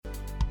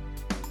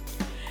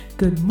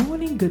Good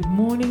morning, good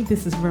morning.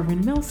 This is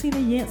Reverend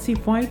Melcina Yancey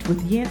White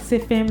with Yancey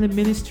Family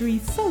Ministry.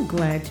 So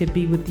glad to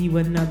be with you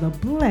another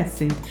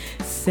blessed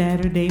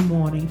Saturday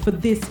morning. For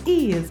this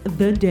is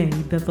the day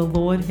that the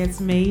Lord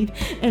has made,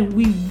 and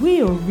we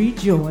will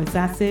rejoice.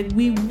 I said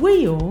we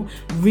will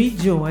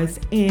rejoice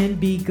and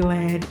be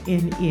glad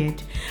in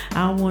it.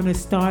 I want to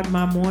start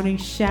my morning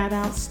shout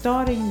out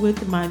starting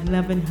with my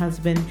loving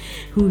husband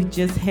who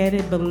just had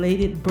a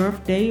belated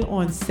birthday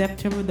on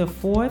September the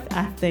 4th.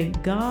 I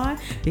thank God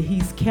that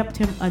he's kept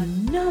him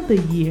another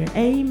year,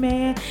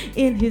 amen,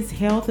 in his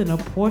health and a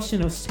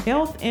portion of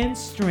health and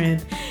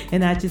strength.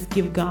 And I just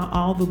give God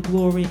all the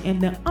glory and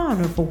the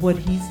honor for what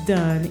he's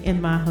done in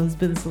my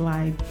husband's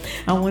life.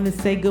 I want to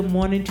say good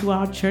morning to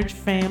our church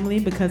family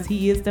because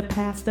he is the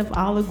pastor of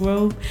Olive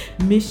Grove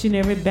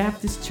Missionary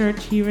Baptist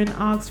Church here in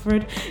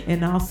Oxford.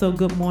 And also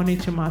good morning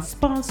to my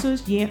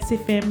sponsors, Yancey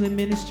Family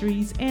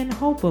Ministries and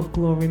Hope of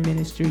Glory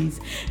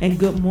Ministries. And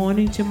good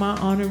morning to my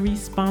honorary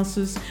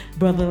sponsors,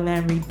 Brother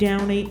Larry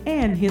Downey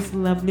and his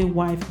lovely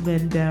wife,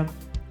 Linda.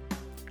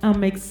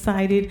 I'm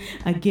excited.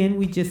 Again,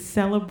 we just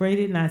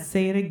celebrated, and I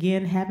say it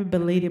again, happy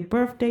belated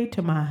birthday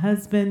to my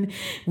husband.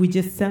 We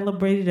just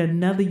celebrated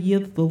another year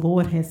that the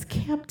Lord has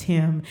kept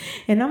him.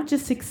 And I'm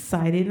just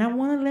excited. And I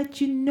want to let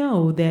you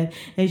know that,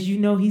 as you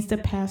know, he's the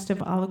pastor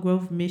of Olive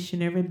Grove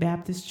Missionary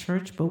Baptist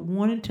Church, but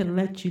wanted to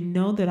let you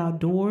know that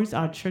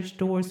our church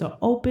doors are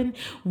open.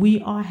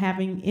 We are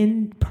having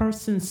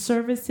in-person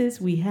services.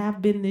 We have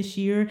been this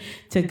year.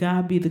 To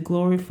God be the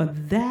glory for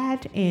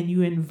that. And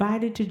you're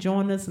invited to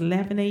join us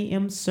 11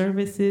 a.m.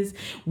 services.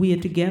 We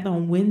are together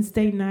on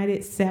Wednesday night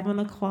at 7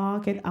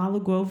 o'clock at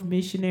Olive Grove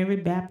Missionary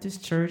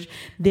Baptist Church.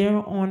 They're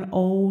on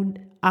Old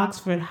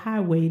Oxford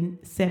Highway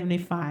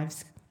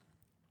 75.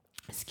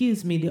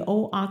 The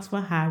Old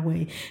Oxford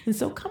Highway. And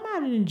so come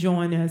out and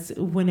join us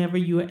whenever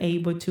you are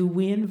able to.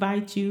 We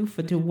invite you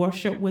to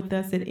worship with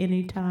us at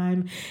any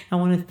time. I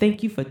want to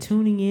thank you for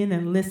tuning in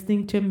and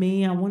listening to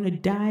me. I want to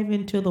dive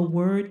into the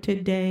word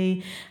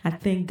today. I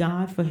thank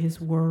God for his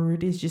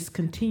word. It just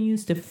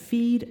continues to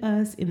feed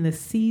us in the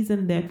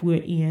season that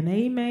we're in.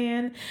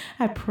 Amen.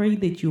 I pray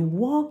that you're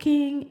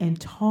walking and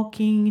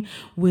talking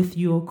with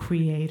your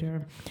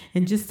Creator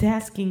and just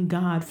asking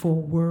God for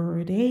a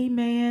word.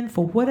 Amen.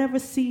 For whatever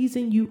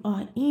season you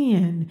are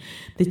in,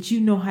 that you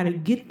know how to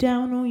get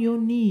down on your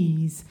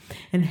knees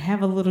and have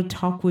a little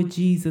talk with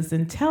Jesus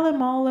and tell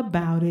him all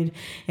about it,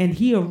 and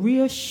he'll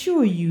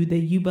reassure you that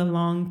you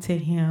belong to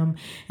him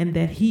and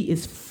that he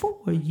is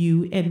for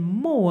you and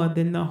more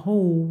than the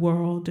whole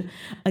world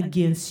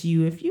against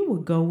you. If you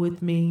would go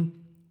with me,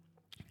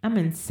 I'm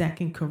in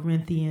 2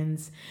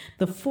 Corinthians,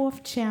 the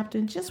 4th chapter,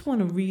 and just want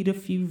to read a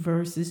few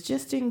verses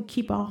just to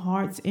keep our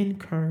hearts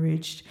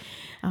encouraged.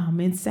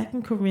 In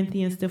 2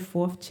 Corinthians, the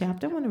 4th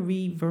chapter, I want to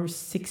read verse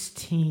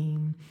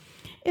 16.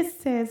 It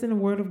says, in the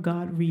word of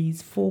God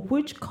reads, "For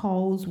which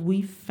cause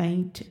we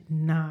faint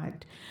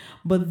not,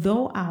 but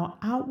though our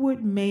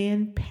outward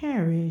man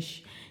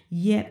perish,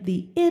 yet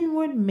the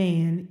inward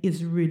man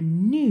is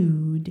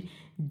renewed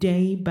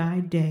day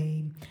by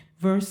day."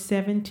 Verse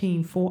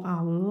 17, "For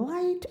our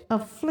light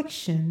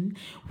affliction,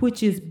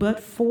 which is but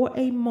for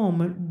a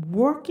moment,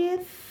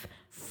 worketh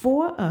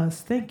for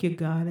us," thank you,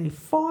 God, "a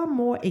far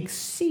more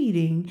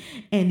exceeding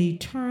and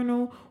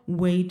eternal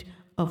weight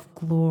of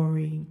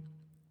glory."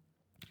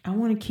 I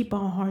want to keep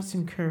our hearts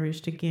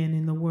encouraged again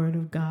in the word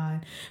of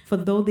God. "For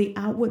though the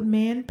outward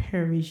man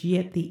perish,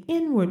 yet the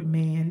inward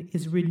man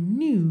is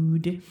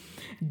renewed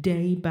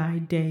day by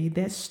day."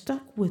 That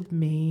stuck with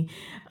me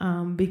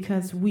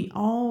because we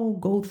all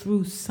go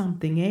through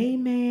something.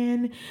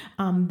 Amen.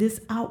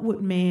 This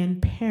outward man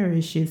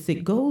perishes.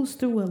 It goes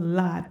through a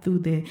lot, through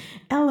the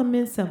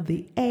elements of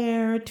the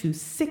air, to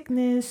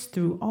sickness,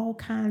 through all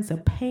kinds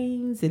of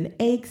pains and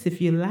aches. If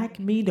you're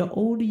like me, the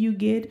older you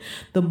get,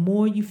 the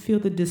more you feel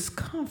the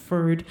discomfort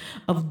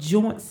of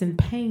joints and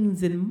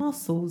pains and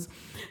muscles.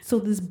 So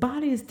this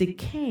body is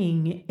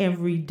decaying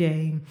every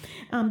day.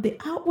 The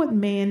outward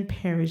man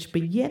perished,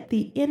 but yet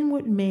the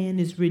inward man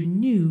is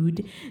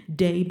renewed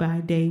day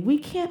by day. We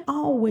can't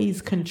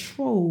always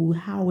control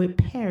how it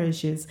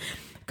perishes.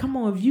 Come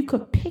on, if you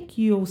could pick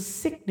your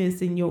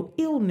sickness and your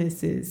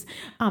illnesses,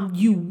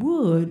 you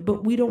would,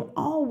 but we don't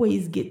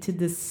always get to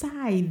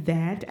decide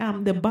that.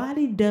 The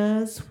body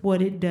does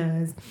what it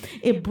does.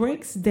 It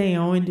breaks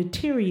down and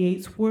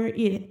deteriorates where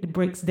it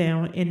breaks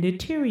down and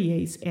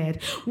deteriorates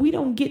at. We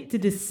don't get to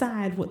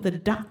decide what the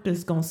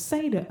doctor's going to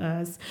say to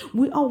us.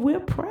 We're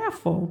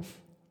prayerful.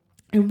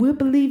 And we're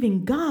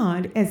believing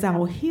God as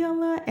our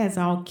healer, as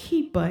our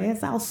keeper,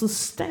 as our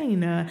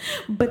sustainer.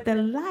 But the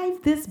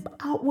life, this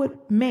outward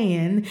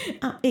man,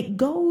 it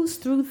goes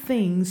through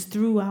things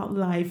throughout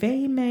life.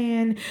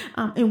 Amen.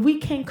 And we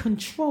can't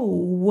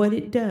control what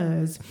it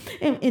does.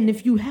 And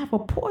if you have a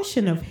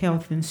portion of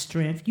health and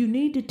strength, you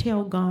need to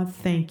tell God,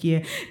 thank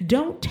you.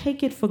 Don't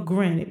take it for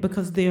granted,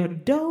 because there are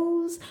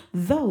those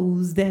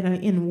those that are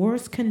in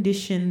worse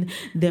condition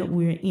that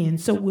we're in.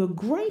 So we're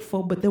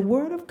grateful, but the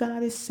word of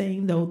God is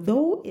saying,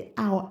 though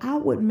our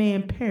outward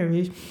man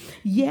perish,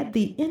 yet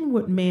the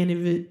inward man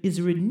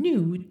is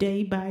renewed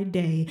day by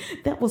day.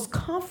 That was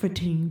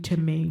comforting to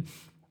me.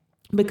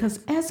 Because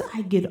as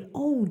I get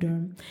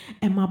older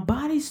and my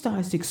body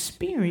starts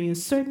experiencing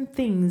certain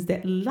things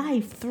that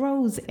life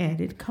throws at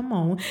it,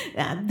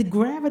 the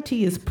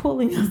gravity is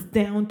pulling us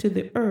down to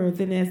the earth.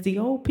 And as the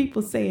old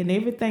people say, and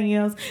everything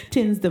else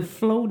tends to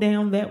flow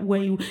down that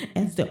way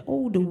as the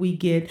older we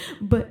get.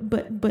 But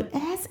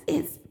as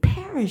it's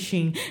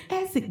perishing,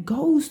 as it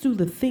goes through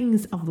the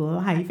things of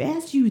life,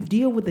 as you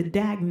deal with the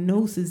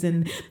diagnosis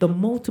and the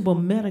multiple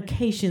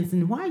medications,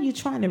 and while you're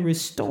trying to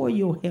restore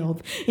your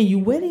health and you're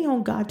waiting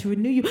on God to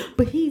renew you,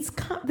 but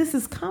this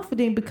is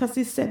comforting because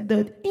he said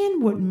the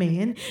inward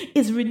man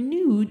is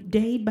renewed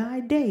day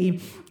by day.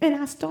 And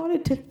I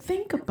started to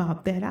think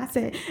about that. I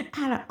said,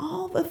 out of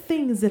all the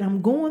things that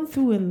I'm going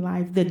through in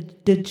life, the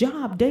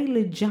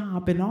daily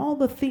job, and all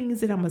the things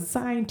that I'm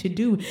assigned to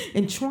do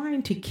and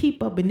trying to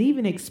keep up and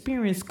even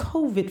experience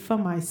COVID for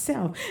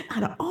myself,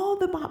 out of all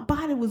that my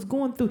body was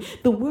going through,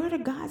 the word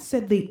of God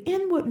said the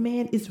inward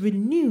man is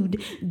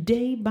renewed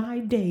day by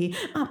day.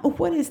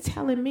 What it's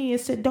telling me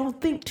is that don't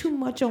think too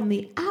much on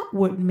the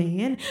outward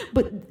man,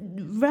 but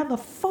rather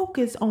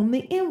focus on the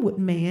inward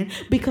man,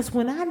 because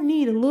when I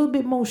need a little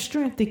bit more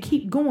strength to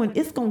keep going,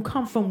 it's going to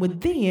come from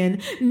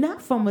within,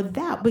 not from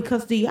without,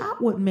 because the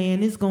outward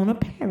man is going to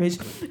perish.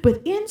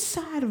 But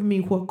inside of me,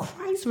 where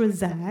Christ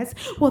resides,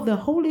 where the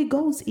Holy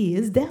Ghost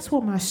is, that's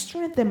where my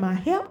strength and my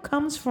help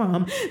comes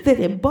from, that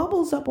it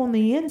bubbles up on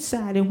the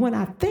inside. And when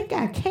I think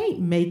I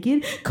can't make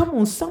it,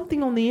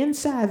 something on the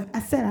inside, I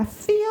said, I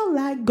feel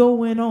like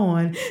going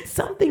on.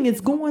 Something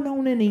is going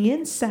on in the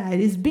inside.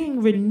 It's being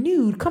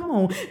renewed.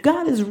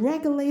 God is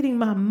regulating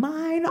my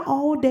mind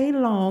all day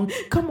long.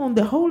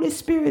 The Holy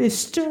Spirit is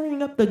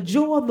stirring up the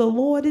joy of the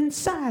Lord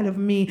inside of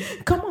me.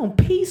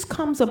 Peace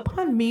comes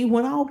upon me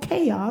when all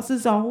chaos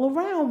is all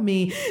around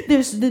me.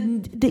 There's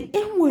the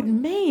inward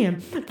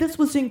man. This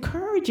was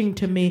encouraging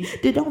to me.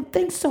 They don't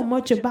think so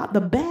much about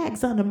the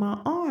bags under my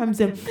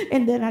arms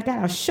and that I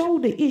got a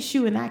shoulder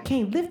issue and I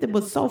can't lift it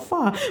but so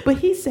far. But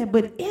he said,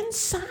 but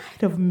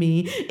inside of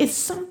me is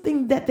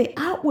something that the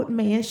outward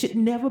man should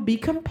never be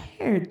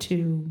compared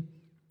to.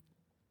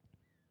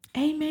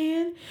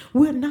 Amen.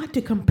 We're not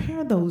to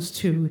compare those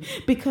two,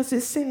 because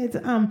it says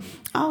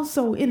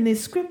also in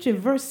this scripture,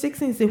 verse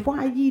 16 says,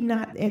 why we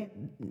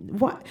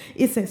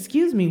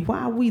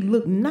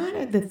look not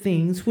at the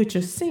things which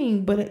are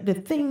seen, but at the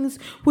things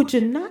which are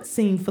not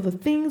seen. For the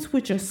things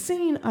which are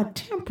seen are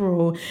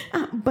temporal,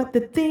 but the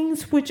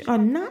things which are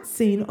not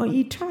seen are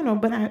eternal.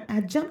 But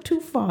I jumped too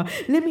far.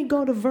 Let me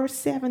go to verse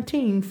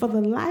 17. For the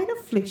light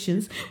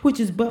afflictions, which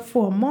is but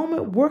for a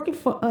moment, working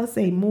for us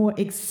a more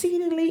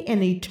exceedingly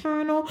and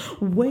eternal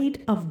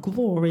weight of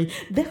glory.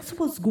 That's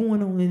what's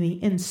going on in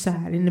the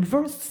inside. And in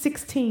verse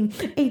 16,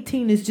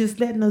 18 is just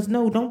letting us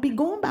know, don't be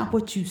going by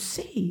what you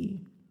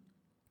see.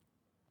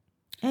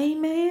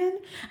 Amen.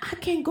 I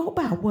can't go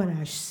by what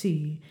I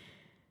see.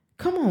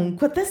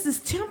 Because this is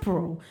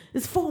temporal.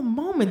 It's for a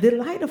moment. The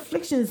light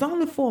affliction is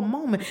only for a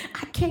moment.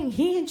 I can't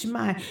hinge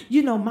my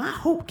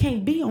hope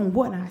can't be on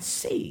what I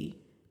see.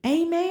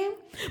 Amen.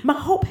 My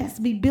hope has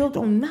to be built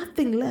on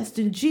nothing less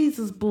than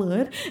Jesus'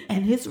 blood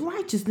and his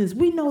righteousness.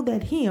 We know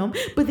that him,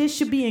 but it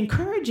should be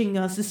encouraging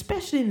us,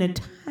 especially in the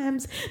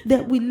times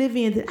that we live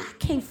in, that I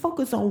can't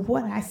focus on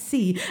what I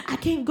see. I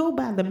can't go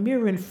by the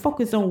mirror and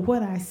focus on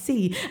what I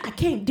see. I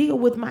can't deal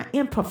with my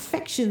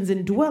imperfections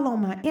and dwell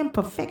on my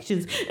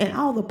imperfections and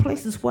all the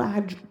places where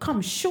I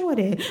come short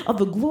of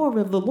the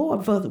glory of the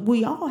Lord. For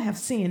we all have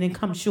sinned and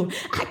come short.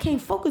 I can't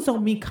focus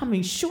on me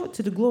coming short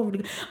to the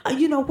glory of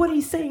God. What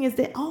he's saying is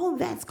that all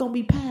that's going to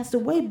be passed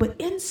away, but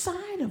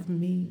inside of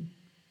me,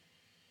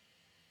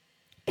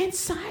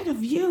 inside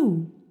of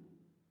you,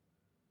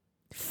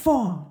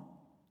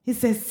 it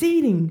says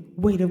exceeding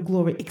weight of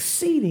glory,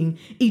 exceeding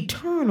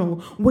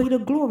eternal weight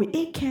of glory.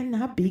 It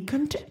cannot be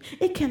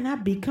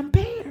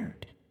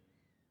compared.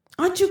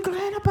 Aren't you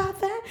glad about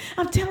that?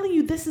 I'm telling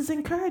you, this is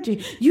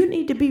encouraging. You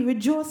need to be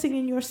rejoicing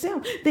in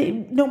yourself.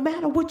 That no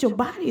matter what your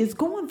body is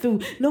going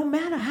through, no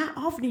matter how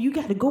often you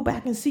got to go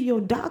back and see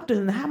your doctor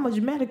and how much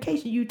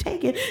medication you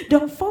take it,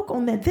 don't focus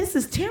on that. This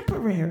is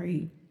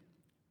temporary.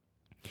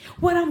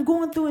 What I'm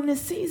going through in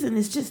this season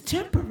is just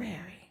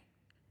temporary.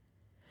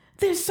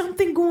 There's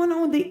something going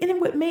on. The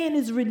inward man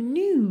is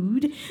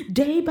renewed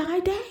day by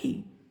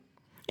day.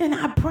 And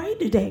I pray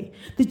today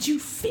that you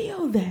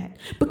feel that,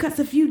 because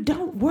if you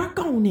don't, work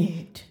on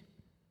it.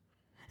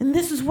 And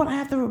this is what I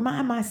have to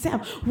remind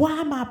myself.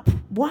 Why am I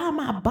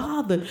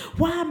bothered?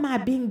 Why am I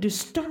being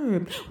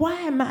disturbed?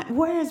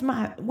 Why is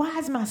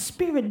my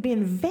spirit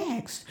being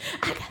vexed?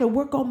 I got to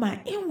work on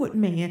my inward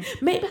man.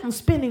 Maybe I'm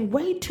spending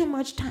way too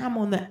much time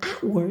on the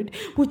outward,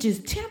 which is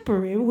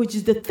temporary, which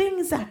is the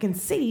things I can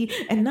see,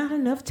 and not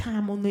enough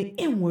time on the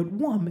inward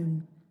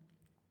woman.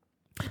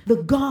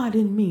 The God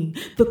in me,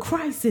 the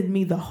Christ in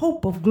me, the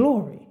hope of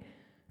glory.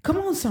 Come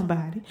on,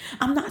 somebody.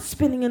 I'm not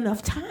spending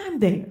enough time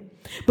there.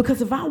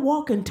 Because if I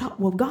walk and talk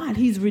with God,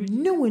 he's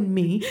renewing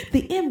me,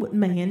 the inward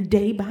man,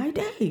 day by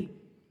day.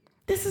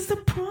 This is a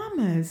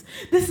promise.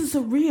 This is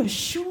a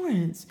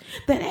reassurance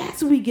that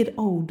as we get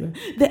older,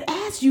 that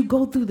as you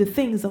go through the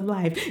things of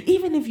life,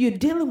 even if you're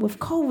dealing with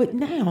COVID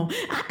now,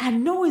 I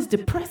know it's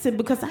depressing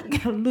because I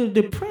got a little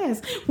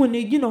depressed when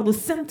the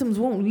symptoms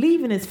weren't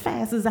leaving as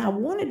fast as I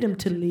wanted them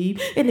to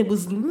leave, and it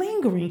was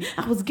lingering.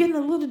 I was getting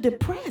a little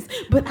depressed,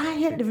 but I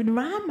had to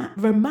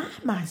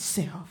remind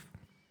myself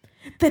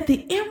that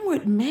the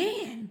inward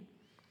man,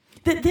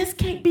 that this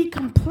can't be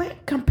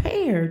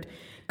compared.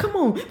 Come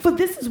on, for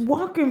this is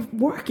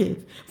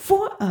worketh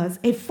for us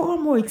a far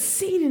more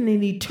exceeding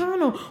and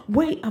eternal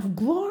weight of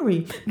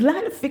glory.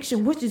 Light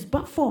affliction, which is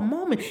but for a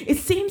moment, it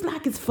seems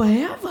like it's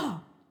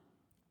forever.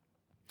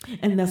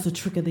 And that's a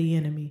trick of the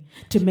enemy,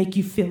 to make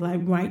you feel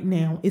like right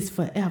now is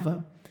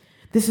forever.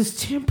 This is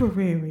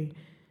temporary.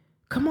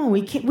 Come on,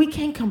 we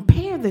can't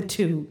compare the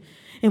two.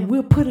 And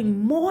we're putting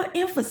more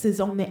emphasis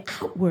on the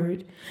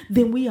outward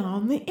than we are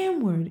on the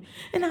inward.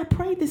 And I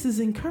pray this is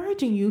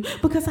encouraging you,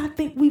 because I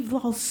think we've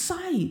lost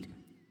sight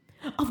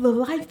of the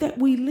life that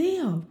we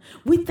live.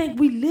 We think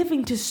we're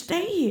living to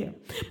stay here,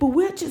 but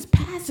we're just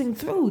passing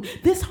through.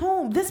 This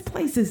home, this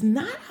place is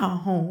not our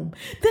home.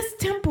 This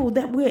temple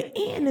that we're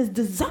in is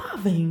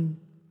dissolving.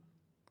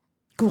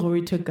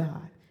 Glory to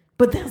God.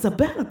 But there's a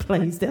better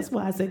place. That's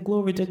why I said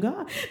glory to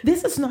God.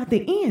 This is not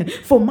the end.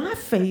 For my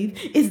faith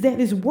is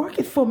that it's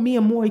working for me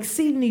a more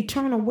exceeding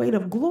eternal weight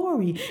of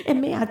glory. And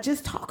may I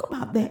just talk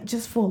about that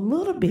just for a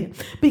little bit,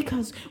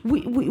 because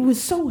we were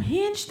so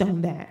hinged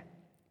on that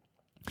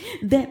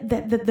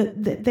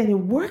it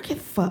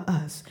worketh for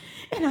us.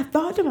 And I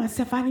thought to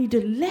myself, I need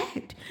to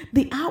let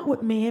the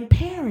outward man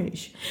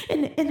perish.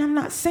 And I'm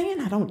not saying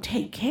I don't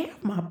take care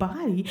of my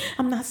body.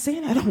 I'm not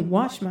saying I don't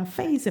wash my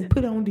face and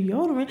put on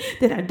deodorant,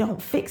 that I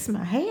don't fix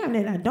my hair, and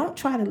that I don't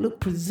try to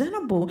look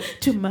presentable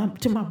to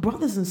my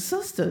brothers and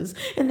sisters,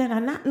 and that I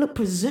not look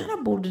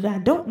presentable, that I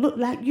don't look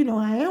like,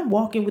 I am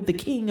walking with the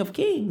King of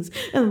Kings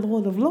and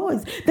Lord of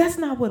Lords. That's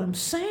not what I'm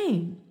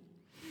saying.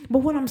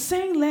 But what I'm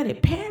saying, let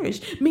it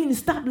perish, means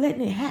stop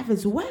letting it have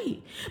its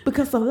way.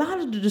 Because a lot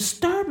of the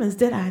disturbance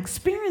that I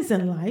experience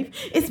in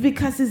life is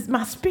because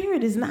my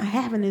spirit is not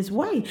having its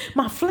way.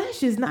 My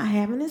flesh is not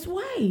having its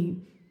way.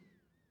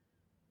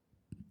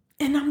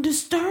 And I'm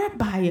disturbed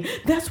by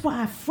it. That's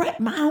why I fret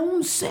my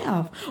own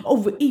self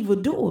over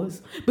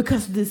evildoers,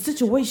 because the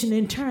situation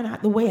didn't turn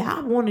out the way I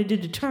wanted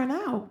it to turn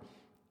out.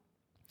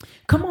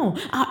 Come on,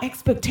 our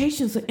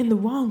expectations are in the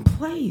wrong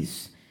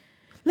place.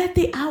 Let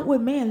the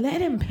outward man, let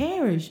him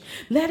perish.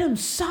 Let him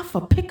suffer.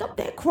 Pick up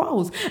that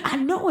cross. I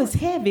know it's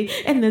heavy,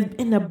 and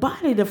in the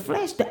body, the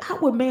flesh, the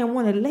outward man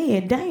want to lay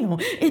it down.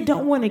 It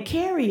don't want to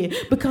carry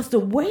it because the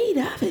weight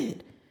of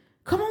it.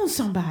 Come on,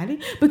 somebody.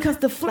 Because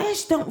the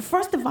flesh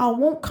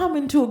won't come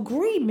into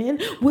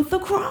agreement with the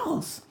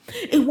cross.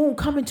 It won't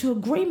come into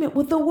agreement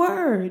with the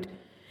word.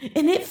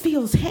 And it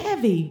feels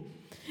heavy.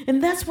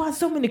 And that's why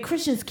so many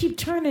Christians keep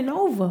turning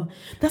over.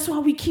 That's why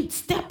we keep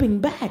stepping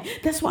back.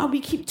 That's why we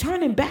keep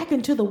turning back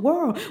into the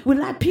world. We're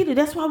like Peter.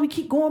 That's why we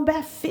keep going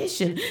back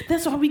fishing.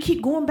 That's why we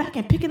keep going back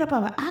and picking up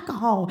our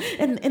alcohol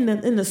and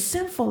in the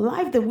sinful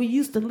life that we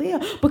used to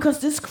live. Because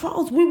this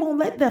cross, we won't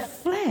let the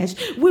flesh,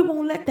 we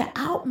won't let the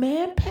out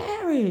man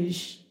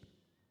perish.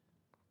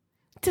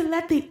 To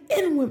let the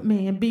inward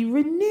man be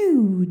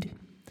renewed.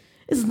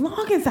 As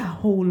long as I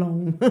hold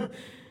on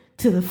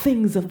to the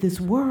things of this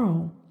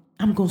world,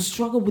 I'm going to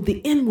struggle with the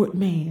inward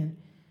man.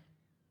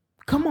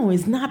 Come on,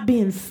 it's not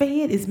being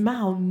fed, it's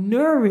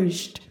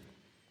malnourished.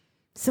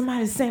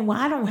 Somebody's saying, well,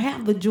 I don't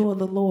have the joy of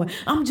the Lord.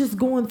 I'm just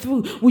going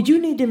through. Well, you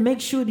need to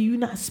make sure that you're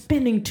not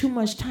spending too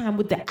much time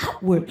with the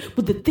outward,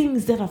 with the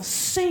things that I've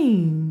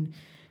seen.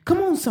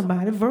 Come on,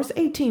 somebody. Verse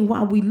 18,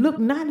 while we look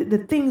not at the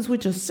things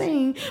which are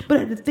seen, but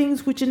at the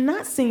things which are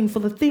not seen. For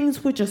the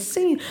things which are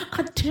seen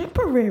are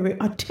temporary,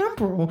 are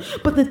temporal,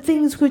 but the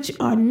things which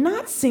are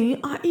not seen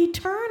are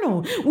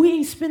eternal. We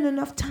ain't spend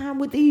enough time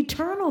with the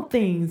eternal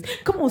things.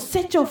 Come on,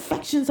 set your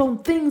affections on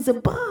things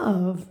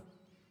above.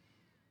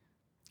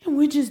 And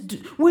we're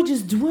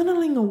just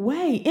dwindling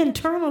away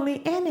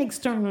internally and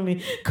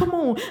externally. Come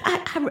on,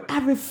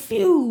 I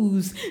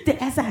refuse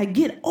that as I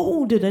get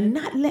older to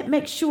not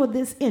make sure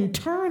this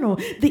internal,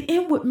 the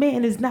inward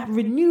man is not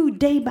renewed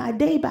day by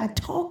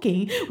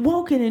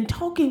walking and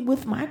talking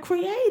with my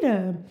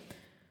Creator.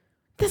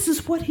 This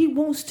is what He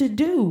wants to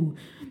do.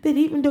 That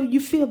even though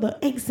you feel the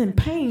aches and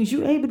pains,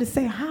 you're able to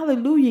say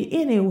hallelujah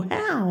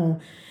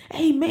anyhow.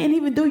 Amen.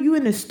 Even though you're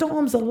in the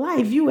storms of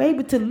life, you're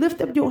able to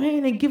lift up your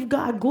hand and give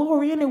God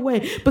glory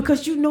anyway,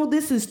 because you know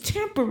this is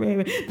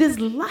temporary. This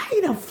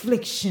light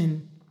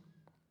affliction.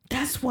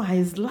 That's why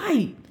it's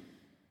light,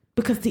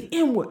 because the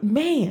inward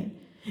man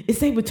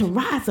is able to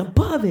rise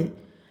above it.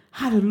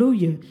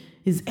 Hallelujah.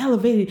 is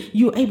elevated.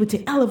 You're able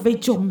to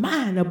elevate your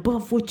mind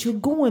above what you're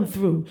going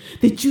through.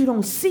 That you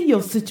don't see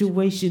your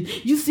situation.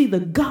 You see the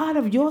God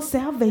of your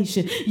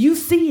salvation. You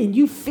see and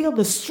you feel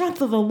the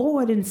strength of the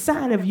Lord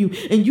inside of you.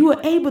 And you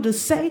are able to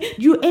say,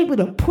 you're able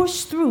to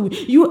push through.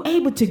 You're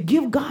able to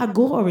give God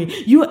glory.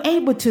 You're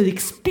able to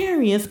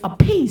experience a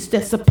peace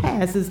that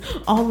surpasses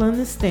all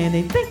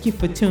understanding. Thank you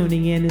for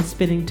tuning in and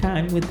spending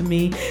time with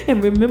me.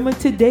 And remember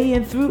today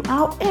and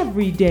throughout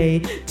every day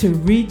to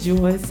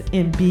rejoice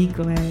and be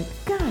glad.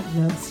 God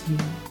loves you.